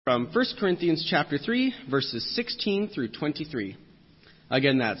From 1 Corinthians chapter 3, verses 16 through 23.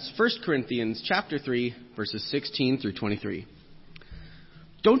 Again, that's 1 Corinthians chapter 3, verses 16 through 23.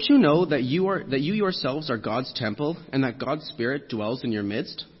 Don't you know that you yourselves are God's temple, and that God's Spirit dwells in your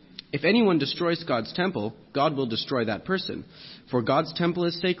midst? If anyone destroys God's temple, God will destroy that person. For God's temple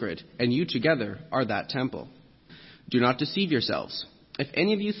is sacred, and you together are that temple. Do not deceive yourselves. If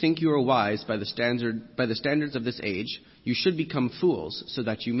any of you think you are wise by the standards of this age, you should become fools, so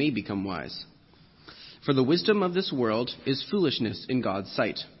that you may become wise. For the wisdom of this world is foolishness in God's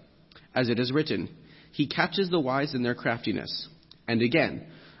sight. As it is written, He catches the wise in their craftiness. And again,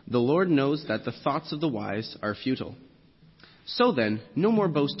 the Lord knows that the thoughts of the wise are futile. So then, no more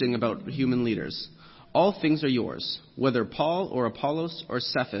boasting about human leaders. All things are yours, whether Paul or Apollos or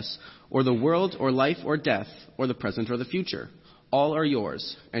Cephas, or the world or life or death, or the present or the future. All are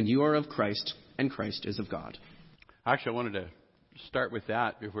yours, and you are of Christ, and Christ is of God. Actually, I wanted to start with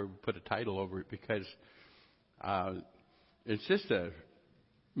that before we put a title over it, because it's just a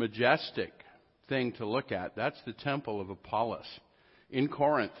majestic thing to look at. That's the temple of Apollos in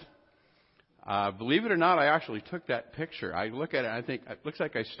Corinth. Believe it or not, I actually took that picture. I look at it, and I think it looks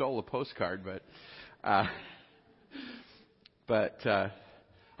like I stole a postcard, but I've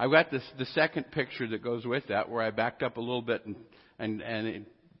got the second picture that goes with that, where I backed up a little bit and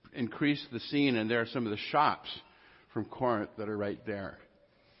increased the scene, and there are some of the shops from Corinth that are right there.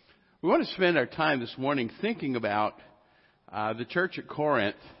 We want to spend our time this morning thinking about the church at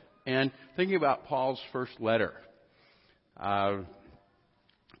Corinth and thinking about Paul's first letter. I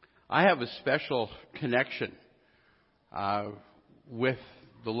have a special connection with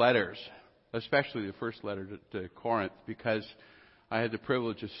the letters, especially the first letter to Corinth, because I had the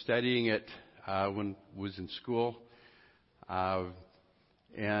privilege of studying it when I was in school.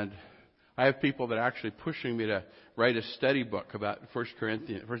 And I have people that are actually pushing me to write a study book about First and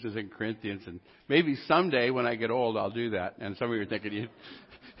Second Corinthians, and maybe someday when I get old I'll do that. And some of you are thinking,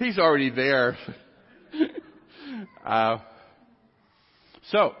 he's already there.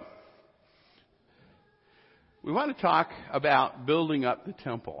 So, we want to talk about building up the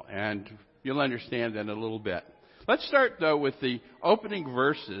temple, and you'll understand that in a little bit. Let's start, though, with the opening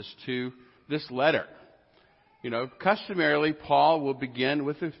verses to this letter. You know, customarily, Paul will begin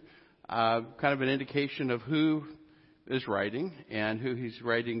with kind of an indication of who is writing and who he's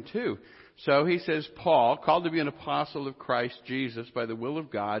writing to. So he says, Paul, called to be an apostle of Christ Jesus by the will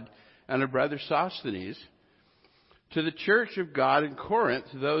of God, and of brother Sosthenes, to the church of God in Corinth,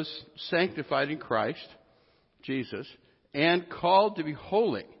 those sanctified in Christ Jesus, and called to be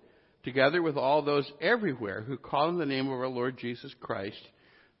holy, together with all those everywhere who call in the name of our Lord Jesus Christ,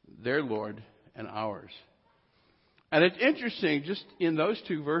 their Lord and ours. And it's interesting, just in those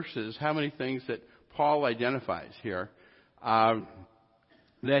two verses, how many things that Paul identifies here,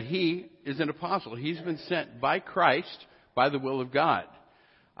 that he is an apostle. He's been sent by Christ by the will of God.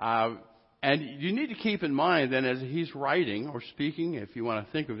 And you need to keep in mind that as he's writing or speaking, if you want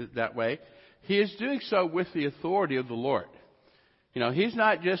to think of it that way, he is doing so with the authority of the Lord. You know, he's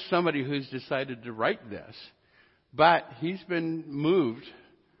not just somebody who's decided to write this, but he's been moved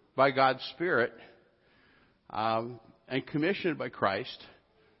by God's Spirit and commissioned by Christ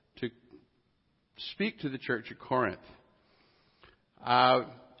to speak to the church at Corinth.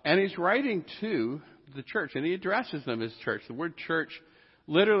 And he's writing to the church, and he addresses them as church. The word church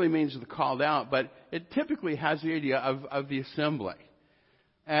literally means the called out, but it typically has the idea of the assembly.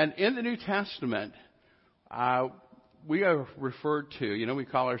 And in the New Testament, we are referred to, we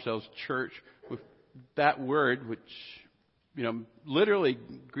call ourselves church with that word, which, literally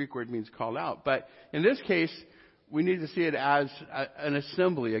Greek word means called out. But in this case, we need to see it as an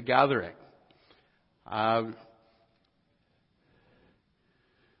assembly, a gathering.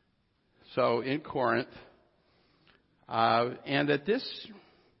 So in Corinth, and that this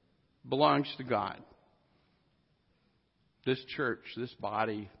belongs to God. This church, this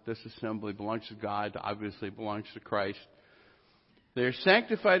body, this assembly belongs to God, obviously belongs to Christ. They're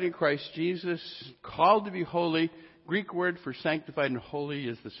sanctified in Christ Jesus, called to be holy. Greek word for sanctified and holy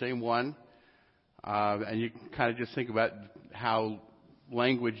is the same one. And you can kind of just think about how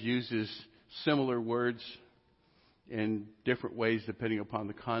language uses similar words in different ways depending upon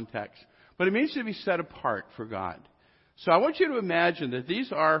the context. But it means to be set apart for God. So I want you to imagine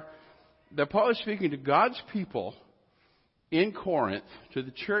that Paul is speaking to God's people in Corinth, to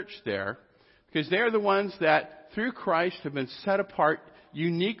the church there, because they're the ones that through Christ have been set apart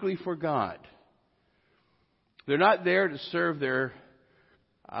uniquely for God. They're not there to serve the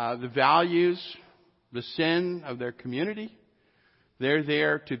values, the sin of their community. They're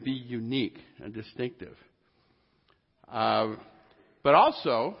there to be unique and distinctive. but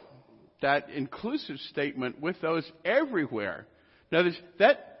also that inclusive statement with those everywhere. Now,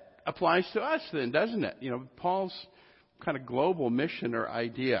 that applies to us then, doesn't it? Paul's kind of global mission or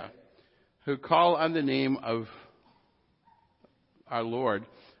idea, who call on the name of our Lord,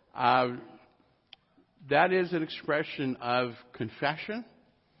 that is an expression of confession,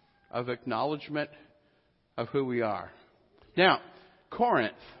 of acknowledgement of who we are. Now,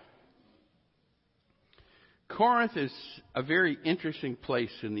 Corinth. Corinth is a very interesting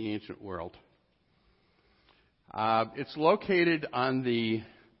place in the ancient world. It's located on the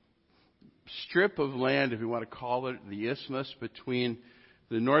strip of land, if you want to call it, the isthmus between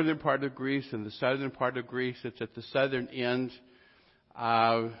the northern part of Greece and the southern part of Greece. It's at the southern end.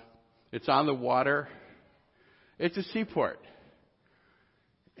 It's on the water. It's a seaport.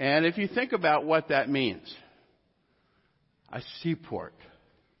 And if you think about what that means, a seaport,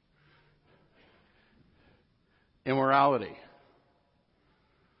 immorality.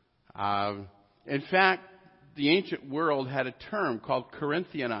 In fact, the ancient world had a term called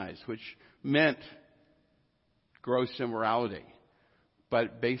Corinthianized, which meant gross immorality,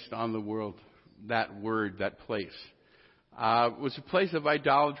 but based on the world, that word, that place. It was a place of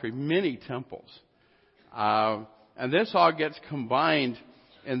idolatry, many temples. And this all gets combined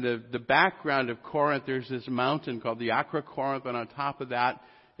in the background of Corinth. There's this mountain called the Acrocorinth, and on top of that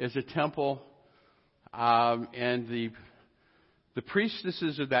is a temple. And the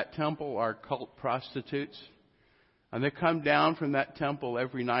priestesses of that temple are cult prostitutes. And they come down from that temple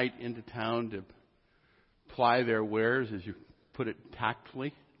every night into town to ply their wares, as you put it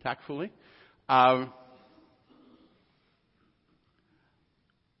tactfully.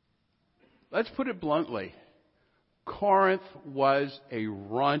 Let's put it bluntly. Corinth was a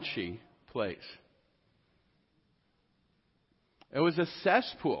raunchy place. It was a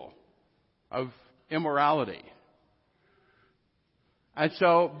cesspool of immorality. And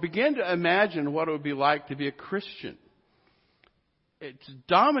so begin to imagine what it would be like to be a Christian. It's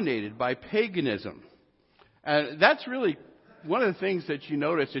dominated by paganism. And that's really one of the things that you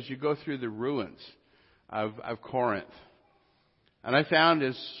notice as you go through the ruins of Corinth. And I found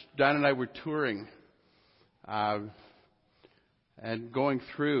as Don and I were touring and going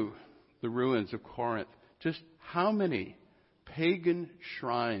through the ruins of Corinth, just how many pagan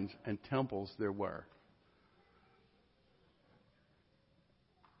shrines and temples there were.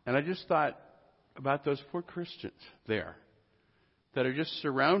 And I just thought about those poor Christians there that are just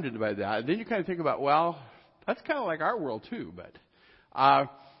surrounded by that. And then you kind of think about, well, that's kind of like our world too. But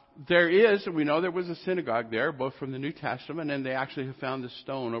there is, and we know there was a synagogue there, both from the New Testament, and they actually have found the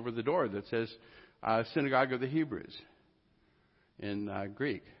stone over the door that says Synagogue of the Hebrews in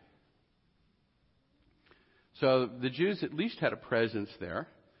Greek. So the Jews at least had a presence there.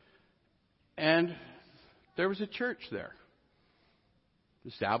 And there was a church there,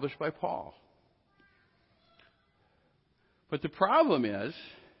 established by Paul. But the problem is,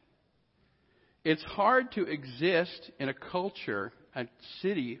 it's hard to exist in a culture, a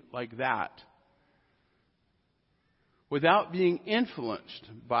city like that, without being influenced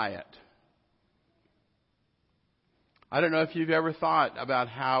by it. I don't know if you've ever thought about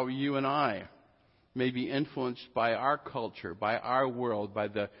how you and I may be influenced by our culture, by our world, by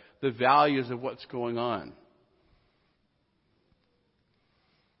the values of what's going on.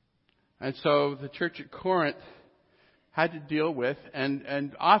 And so the church at Corinth had to deal with,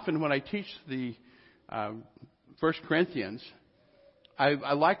 and often when I teach the 1 Corinthians,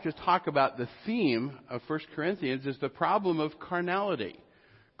 I like to talk about the theme of 1 Corinthians is the problem of carnality.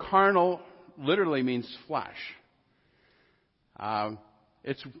 Carnal literally means flesh.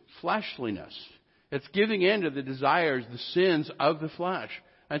 It's fleshliness. It's giving in to the desires, the sins of the flesh.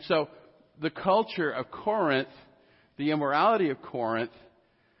 And so the culture of Corinth, the immorality of Corinth,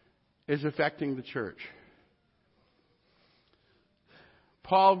 is affecting the church.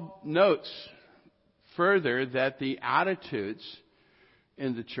 Paul notes further that the attitudes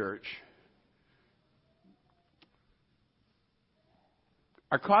in the church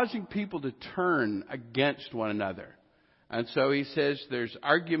are causing people to turn against one another. And so he says there's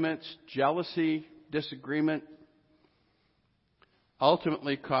arguments, jealousy, disagreement,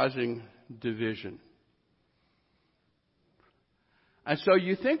 ultimately causing division. And so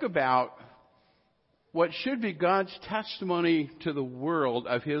you think about what should be God's testimony to the world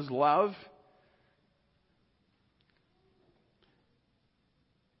of His love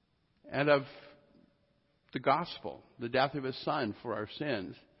and of the gospel, the death of His Son for our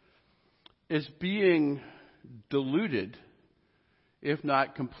sins, is being diluted, if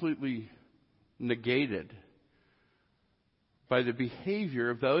not completely negated, by the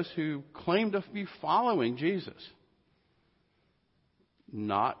behavior of those who claim to be following Jesus.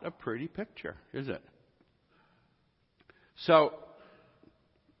 not a pretty picture, is it? So,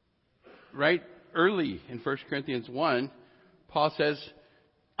 right early in 1 Corinthians 1, Paul says,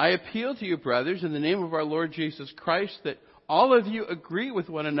 I appeal to you, brothers, in the name of our Lord Jesus Christ, that all of you agree with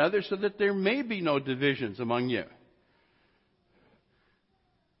one another so that there may be no divisions among you.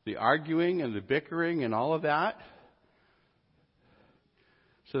 The arguing and the bickering and all of that.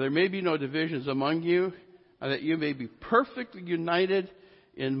 So there may be no divisions among you, and that you may be perfectly united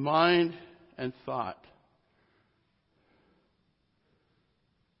in mind and thought.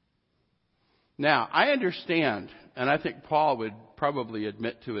 Now, I understand, and I think Paul would probably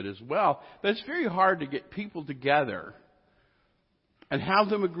admit to it as well, that it's very hard to get people together and have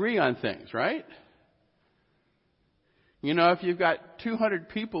them agree on things, right? You know, if you've got 200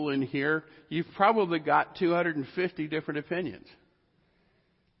 people in here, you've probably got 250 different opinions.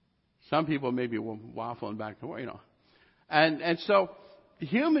 Some people may be waffling back and forth, you know. And so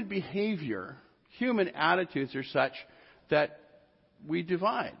human behavior, human attitudes are such that we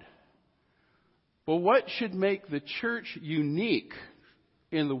divide. But what should make the church unique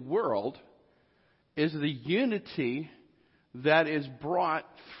in the world is the unity that is brought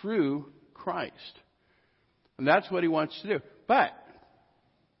through Christ. And that's what he wants to do. But,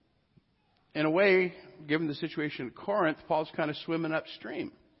 in a way, given the situation at Corinth, Paul's kind of swimming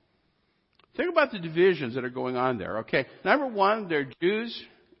upstream. Think about the divisions that are going on there, okay? Number one, they're Jews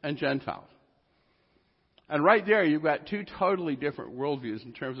and Gentiles. And right there, you've got two totally different worldviews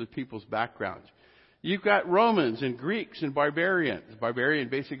in terms of people's backgrounds. You've got Romans and Greeks and barbarians. Barbarian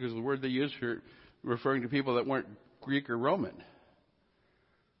basically is the word they use for referring to people that weren't Greek or Roman.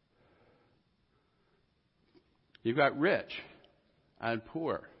 You've got rich and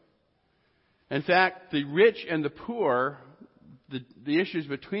poor. In fact, the rich and the poor, the issues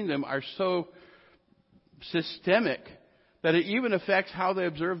between them are so systemic that it even affects how they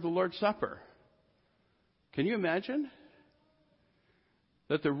observe the Lord's Supper. Can you imagine?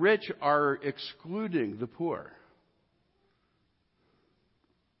 That the rich are excluding the poor.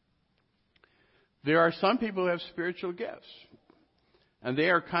 There are some people who have spiritual gifts, and they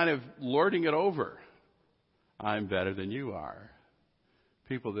are kind of lording it over. I'm better than you are.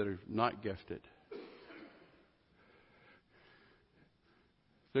 People that are not gifted.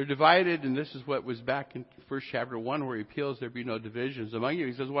 They're divided, and this is what was back in 1 chapter 1 where he appeals there be no divisions among you.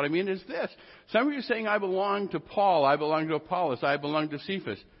 He says, what I mean is this. Some of you are saying, I belong to Paul, I belong to Apollos, I belong to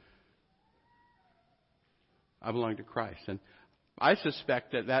Cephas. I belong to Christ. And I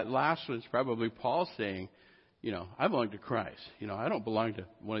suspect that last one is probably Paul saying, I belong to Christ. I don't belong to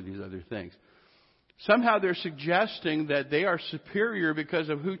one of these other things. Somehow they're suggesting that they are superior because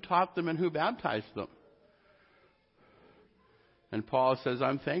of who taught them and who baptized them. And Paul says,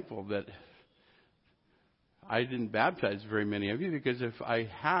 I'm thankful that I didn't baptize very many of you, because if I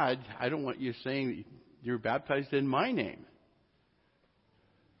had, I don't want you saying you're baptized in my name.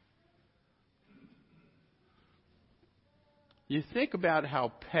 You think about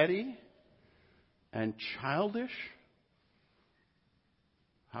how petty and childish,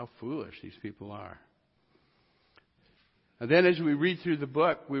 how foolish these people are. And then as we read through the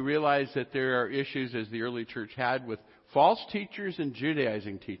book, we realize that there are issues, as the early church had, with false teachers and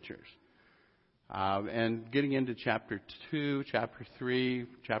Judaizing teachers. And getting into chapter 2, chapter 3,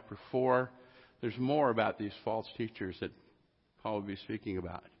 chapter 4, there's more about these false teachers that Paul will be speaking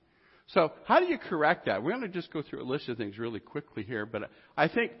about. So how do you correct that? We're going to just go through a list of things really quickly here, but I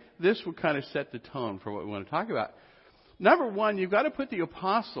think this will kind of set the tone for what we want to talk about. Number one, you've got to put the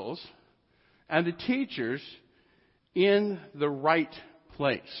apostles and the teachers in the right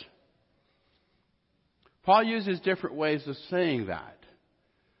place. Paul uses different ways of saying that.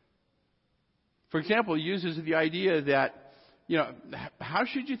 For example, he uses the idea that, how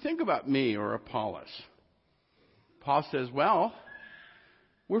should you think about me or Apollos? Paul says, well,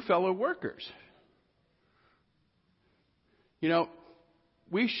 we're fellow workers.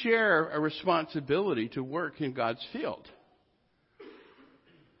 We share a responsibility to work in God's field.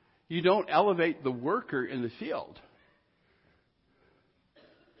 You don't elevate the worker in the field.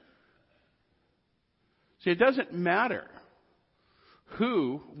 See, it doesn't matter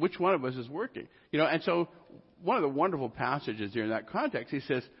which one of us is working. And so one of the wonderful passages here in that context, he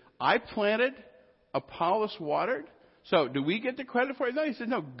says, I planted, Apollos watered. So do we get the credit for it? No, he says,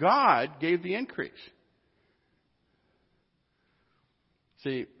 no, God gave the increase.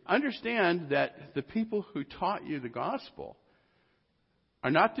 See, understand that the people who taught you the gospel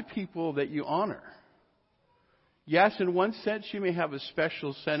are not the people that you honor. Yes, in one sense, you may have a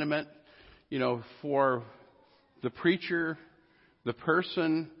special sentiment, for the preacher, the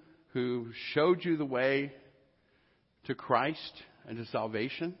person who showed you the way to Christ into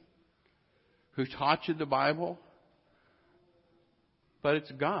salvation, who taught you the Bible, but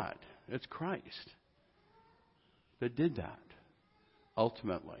it's God, it's Christ that did that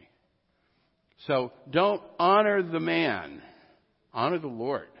ultimately. So don't honor the man, honor the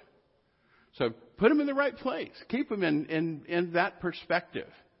Lord. So put him in the right place. Keep him in that perspective.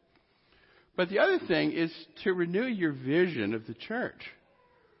 But the other thing is to renew your vision of the church.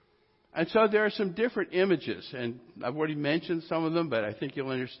 And so there are some different images, and I've already mentioned some of them, but I think you'll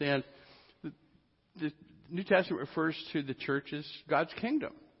understand. The New Testament refers to the church as God's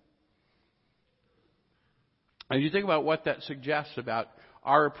kingdom. And you think about what that suggests about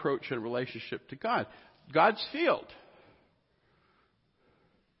our approach and relationship to God. God's field.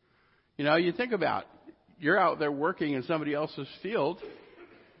 You know, you think about, you're out there working in somebody else's field.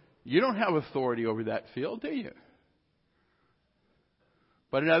 You don't have authority over that field, do you?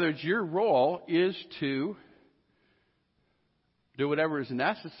 But in other words, your role is to do whatever is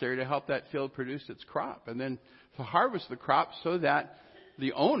necessary to help that field produce its crop, and then to harvest the crop so that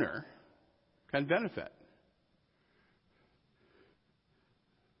the owner can benefit.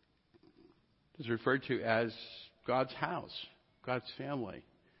 It's referred to as God's house, God's family.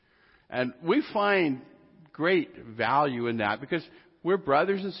 And we find great value in that because we're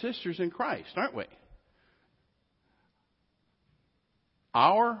brothers and sisters in Christ, aren't we?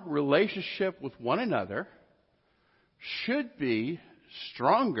 Our relationship with one another should be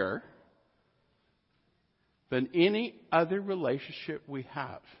stronger than any other relationship we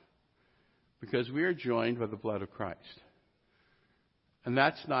have because we are joined by the blood of Christ. And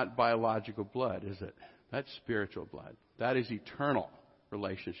that's not biological blood, is it? That's spiritual blood. That is eternal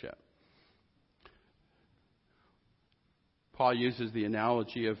relationship. Paul uses the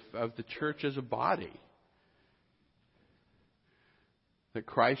analogy of the church as a body. That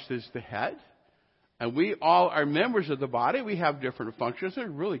Christ is the head. And we all are members of the body. We have different functions. There's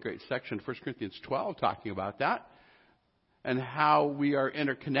a really great section, 1 Corinthians 12, talking about that. And how we are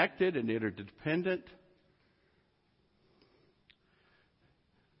interconnected and interdependent.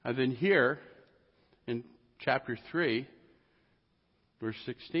 And then here, in chapter 3, verse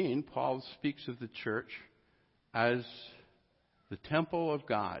 16, Paul speaks of the church as the temple of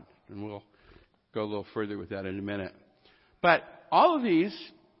God. And we'll go a little further with that in a minute. But all of these,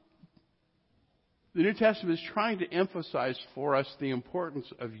 the New Testament is trying to emphasize for us the importance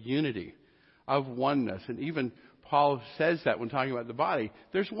of unity, of oneness. And even Paul says that when talking about the body.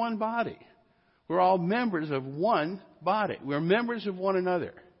 There's one body. We're all members of one body. We're members of one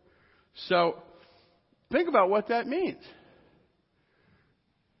another. So think about what that means.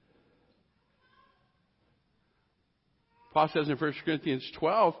 Paul says in 1 Corinthians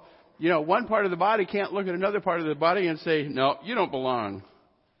 12, you know, one part of the body can't look at another part of the body and say, no, you don't belong.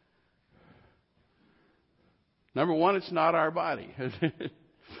 Number one, it's not our body.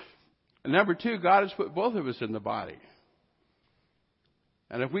 And number two, God has put both of us in the body.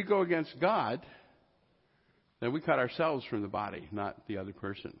 And if we go against God, then we cut ourselves from the body, not the other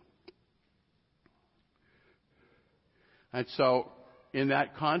person. And so, in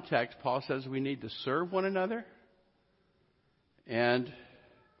that context, Paul says we need to serve one another and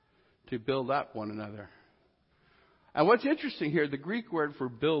to build up one another. And what's interesting here, the Greek word for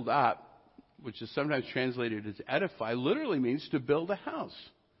build up, which is sometimes translated as edify, literally means to build a house.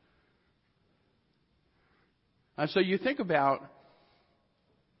 And so you think about,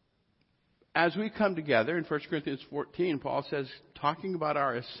 as we come together, in 1 Corinthians 14, Paul says, talking about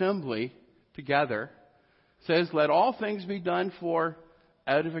our assembly together, says, let all things be done for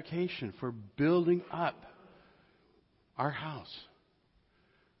edification, for building up our house.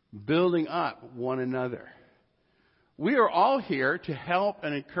 Building up one another. We are all here to help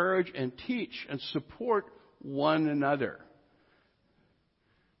and encourage and teach and support one another.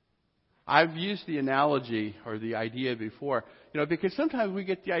 I've used the analogy or the idea before, because sometimes we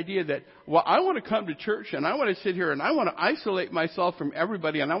get the idea that, well, I want to come to church and I want to sit here and I want to isolate myself from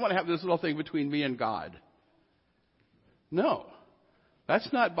everybody and I want to have this little thing between me and God. No,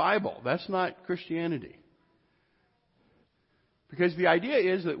 that's not Bible. That's not Christianity. Because the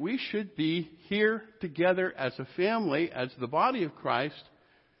idea is that we should be here together as a family, as the body of Christ,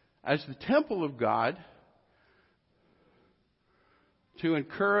 as the temple of God, to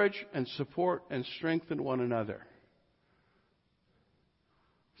encourage and support and strengthen one another.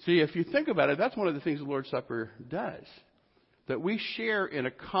 See, if you think about it, that's one of the things the Lord's Supper does. That we share in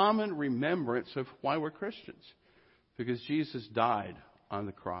a common remembrance of why we're Christians. Because Jesus died on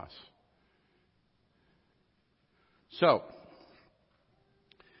the cross. So,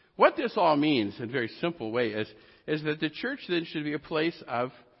 what this all means in a very simple way is that the church then should be a place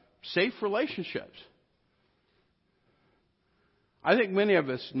of safe relationships. I think many of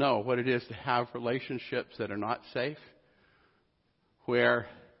us know what it is to have relationships that are not safe, where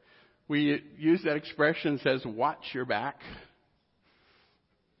we use that expression that says, watch your back,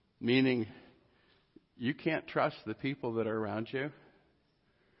 meaning you can't trust the people that are around you.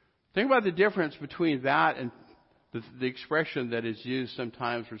 Think about the difference between that and the expression that is used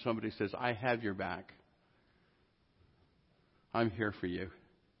sometimes where somebody says, I have your back. I'm here for you.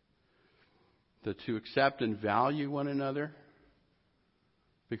 To accept and value one another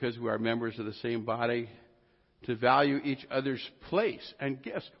because we are members of the same body, to value each other's place and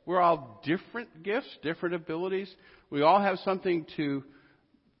gifts. We're all different gifts, different abilities. We all have something to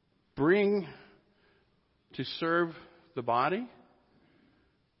bring to serve the body.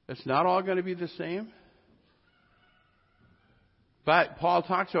 It's not all going to be the same. But Paul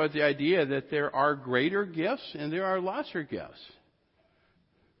talks about the idea that there are greater gifts and there are lesser gifts.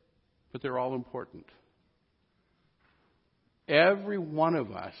 But they're all important. Every one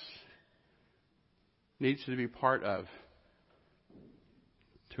of us needs to be part of,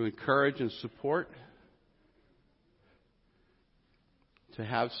 to encourage and support, to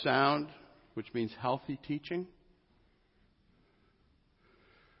have sound, which means healthy teaching,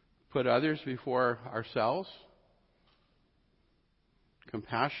 put others before ourselves,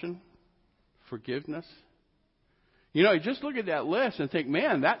 compassion, forgiveness. You know, you just look at that list and think,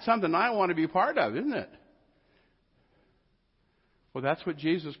 man, that's something I want to be part of, isn't it? Well, that's what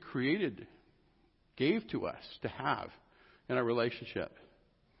Jesus created, gave to us to have in our relationship.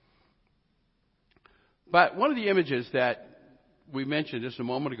 But one of the images that we mentioned just a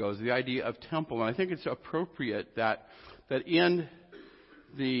moment ago is the idea of temple. And I think it's appropriate that in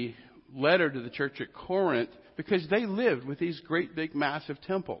the letter to the church at Corinth, because they lived with these great big massive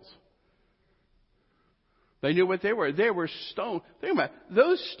temples. They knew what they were. They were stone. Think about it.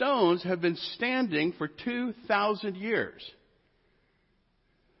 Those stones have been standing for 2,000 years.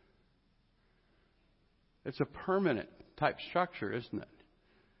 It's a permanent type structure, isn't it?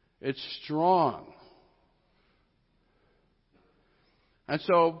 It's strong. And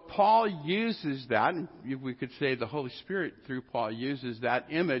so Paul uses that, and we could say the Holy Spirit through Paul uses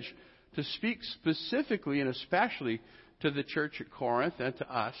that image to speak specifically and especially to the church at Corinth and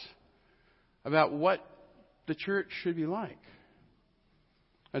to us about what the church should be like.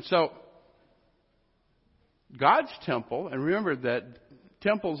 And so God's temple, and remember that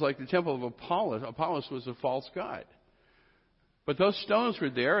temples like the temple of Apollos was a false god. But those stones were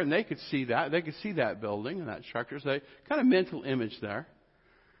there, and they could see that. They could see that building and that structure. So they kind of mental image there.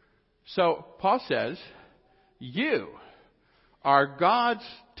 So Paul says, you are God's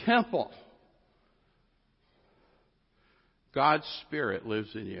temple. God's Spirit lives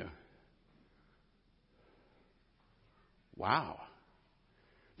in you. Wow.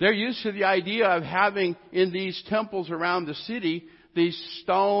 They're used to the idea of having in these temples around the city these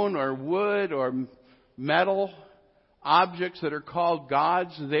stone or wood or metal objects that are called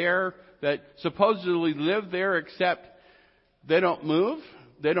gods there that supposedly live there, except they don't move,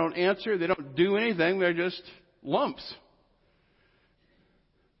 they don't answer, they don't do anything, they're just lumps.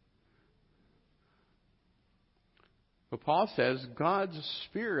 But Paul says God's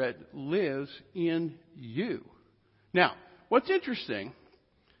Spirit lives in you. Now, what's interesting,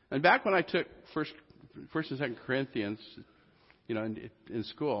 and back when I took First and Second Corinthians, in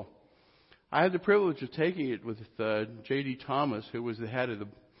school, I had the privilege of taking it with J.D. Thomas, who was the head of the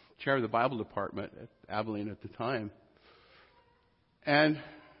chair of the Bible department at Abilene at the time. And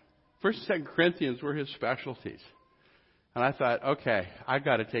First and Second Corinthians were his specialties. And I thought, okay, I've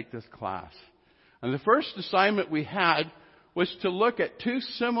got to take this class. And the first assignment we had was to look at two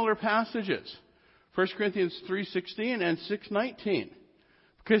similar passages, 1 Corinthians 3:16 and 6:19,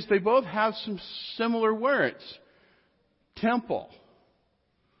 because they both have some similar words. Temple,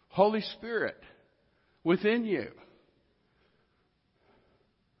 Holy Spirit within you.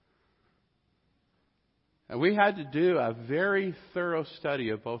 And we had to do a very thorough study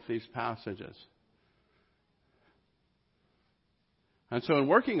of both these passages. And so in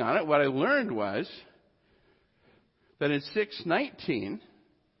working on it, what I learned was that in 6:19,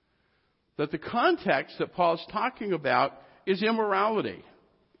 that the context that Paul's talking about is immorality.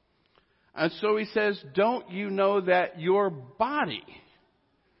 And so he says, don't you know that your body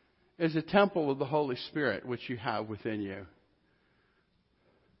is a temple of the Holy Spirit, which you have within you?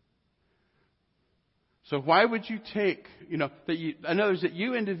 So why would you take, in other words, that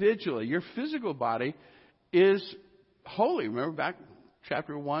you individually, your physical body is holy. Remember back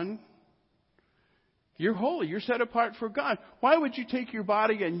chapter 1? You're holy. You're set apart for God. Why would you take your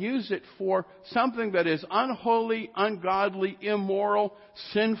body and use it for something that is unholy, ungodly, immoral,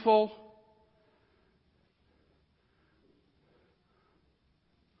 sinful?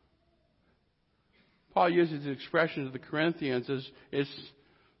 Paul uses the expression to the Corinthians is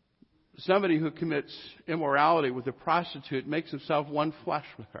somebody who commits immorality with a prostitute makes himself one flesh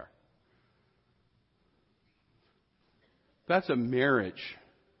with her. That's a marriage,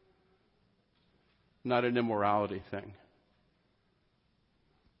 not an immorality thing.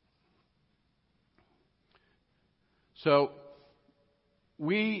 So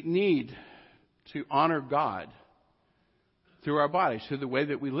we need to honor God through our bodies, through the way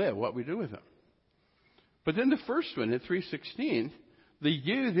that we live, what we do with them. But then the first one, in 3:16, the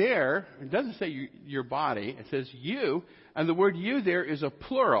you there, it doesn't say your body, it says you, and the word you there is a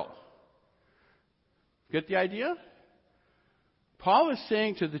plural. Get the idea? Paul is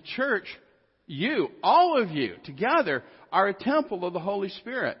saying to the church, you, all of you, together, are a temple of the Holy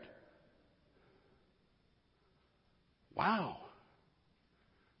Spirit. Wow.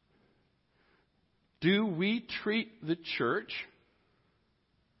 Do we treat the church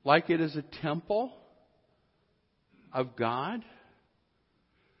like it is a temple of God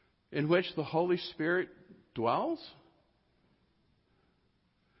in which the Holy Spirit dwells?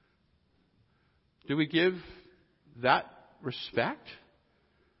 Do we give that respect?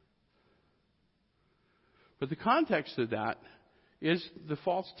 But the context of that is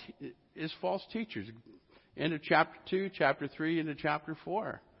false teachers. End of chapter 2, chapter 3, into chapter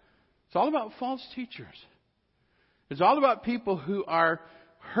 4. It's all about false teachers. It's all about people who are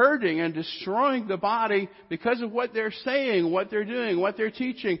hurting and destroying the body because of what they're saying, what they're doing, what they're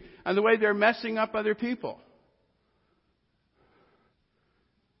teaching, and the way they're messing up other people.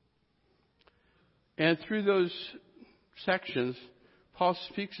 And through those sections, Paul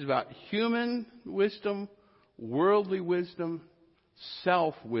speaks about human wisdom, worldly wisdom,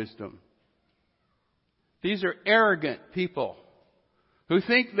 self-wisdom. These are arrogant people who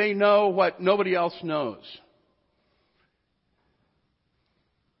think they know what nobody else knows.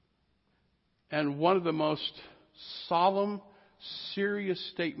 And one of the most solemn, serious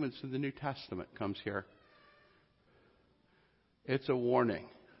statements in the New Testament comes here. It's a warning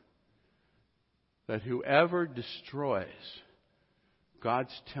that whoever destroys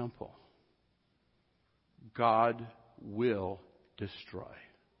God's temple, God will destroy.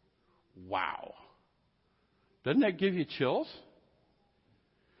 Wow. Doesn't that give you chills?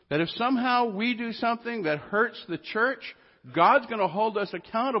 That if somehow we do something that hurts the church, God's going to hold us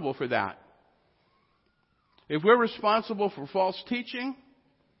accountable for that. If we're responsible for false teaching,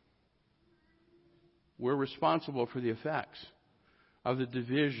 we're responsible for the effects of the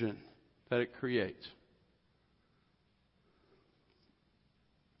division that it creates.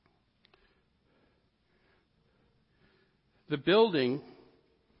 The building,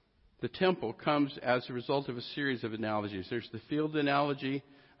 the temple, comes as a result of a series of analogies. There's the field analogy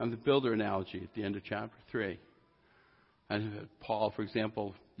and the builder analogy at the end of chapter 3. And Paul, for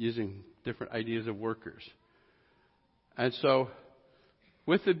example, using different ideas of workers. And so,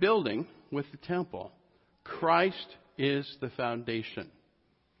 with the building, with the temple, Christ is the foundation.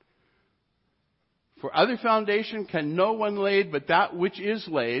 For other foundation can no one lay but that which is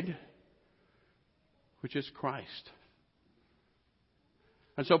laid, which is Christ.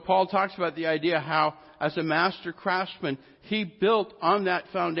 And so Paul talks about the idea how, as a master craftsman, he built on that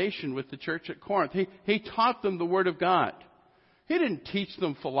foundation with the church at Corinth. He taught them the Word of God. He didn't teach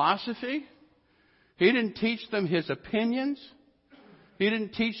them philosophy. He didn't teach them his opinions. He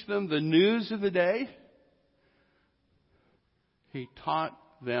didn't teach them the news of the day. He taught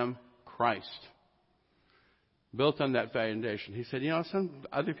them Christ. Built on that foundation. He said, some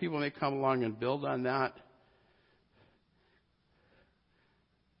other people may come along and build on that.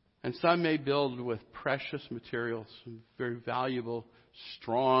 And some may build with precious materials, very valuable,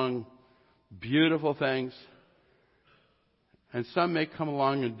 strong, beautiful things. And some may come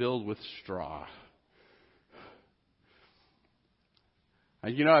along and build with straw.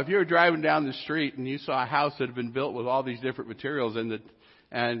 And if you were driving down the street and you saw a house that had been built with all these different materials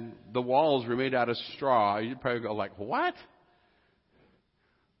and the walls were made out of straw, you'd probably go like, what?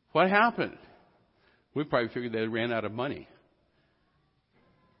 What happened? We'd probably figure they ran out of money.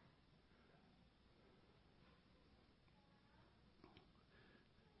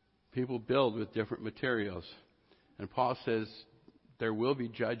 People build with different materials. And Paul says there will be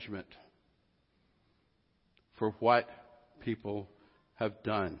judgment for what people have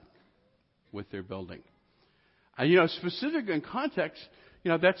done with their building. And specific in context,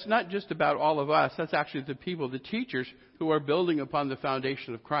 that's not just about all of us. That's actually the people, the teachers who are building upon the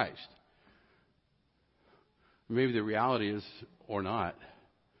foundation of Christ. Maybe the reality is, or not.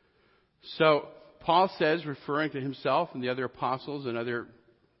 So Paul says, referring to himself and the other apostles and other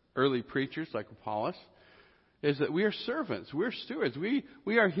early preachers like Apollos, is that we are servants, we're stewards.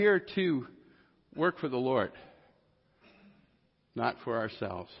 We are here to work for the Lord, not for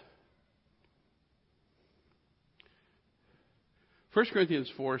ourselves. 1 Corinthians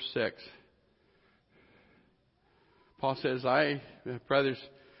 4:6. Paul says, brothers,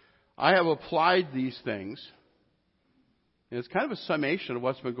 I have applied these things. And it's kind of a summation of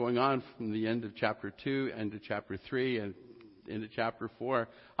what's been going on from the end of chapter 2 into chapter 3 and into chapter 4.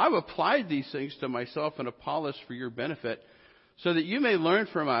 I've applied these things to myself and Apollos for your benefit, so that you may learn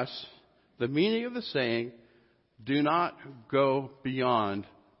from us the meaning of the saying, do not go beyond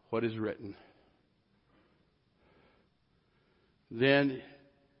what is written. Then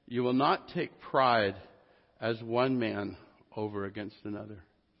you will not take pride as one man over against another.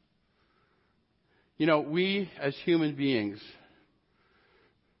 You know, we as human beings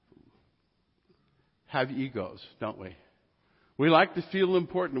have egos, don't we? We like to feel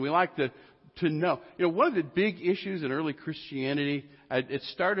important. We like to know. You know, one of the big issues in early Christianity, it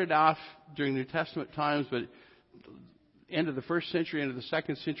started off during New Testament times, but end of the first century, into the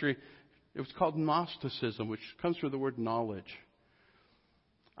second century, it was called Gnosticism, which comes from the word knowledge.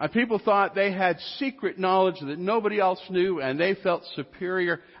 And people thought they had secret knowledge that nobody else knew, and they felt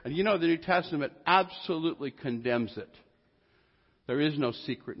superior. And you know, the New Testament absolutely condemns it. There is no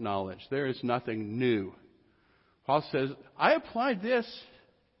secret knowledge. There is nothing new. Paul says, I applied this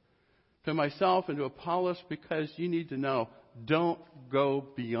to myself and to Apollos because you need to know, don't go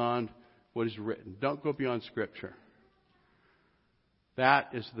beyond what is written. Don't go beyond Scripture. That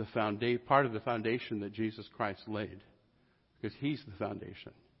is the part of the foundation that Jesus Christ laid, because He's the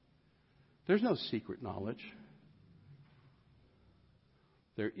foundation. There's no secret knowledge.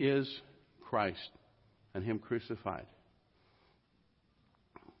 There is Christ and Him crucified.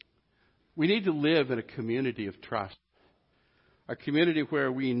 We need to live in a community of trust, a community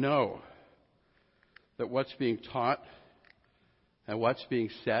where we know that what's being taught and what's being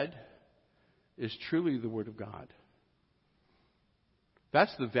said is truly the Word of God.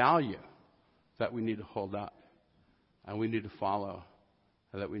 That's the value that we need to hold up, and we need to follow,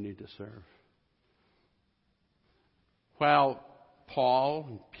 and that we need to serve. While Paul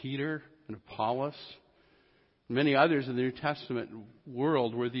and Peter and Apollos and many others in the New Testament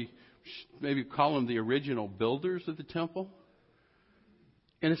world were maybe call them the original builders of the temple,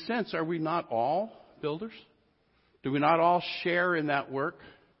 in a sense, are we not all builders? Do we not all share in that work?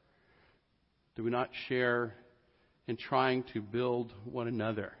 Do we not share in trying to build one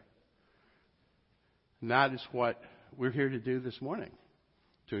another? And that is what we're here to do this morning.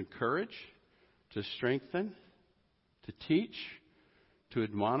 To encourage, to strengthen, to teach, to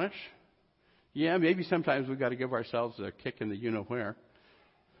admonish. Yeah, maybe sometimes we've got to give ourselves a kick in the you-know-where.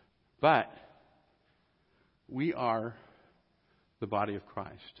 But we are the body of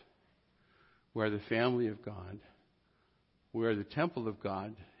Christ. We are the family of God. We are the temple of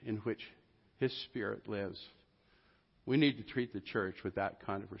God in which His Spirit lives. We need to treat the church with that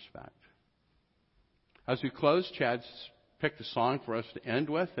kind of respect. As we close, Chad's picked a song for us to end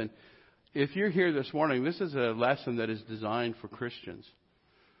with. And if you're here this morning, this is a lesson that is designed for Christians.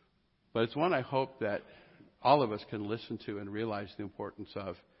 But it's one I hope that all of us can listen to and realize the importance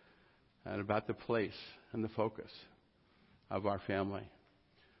of, and about the place and the focus of our family.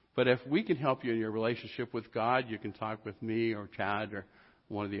 But if we can help you in your relationship with God, you can talk with me or Chad or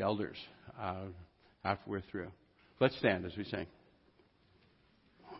one of the elders after we're through. Let's stand as we sing.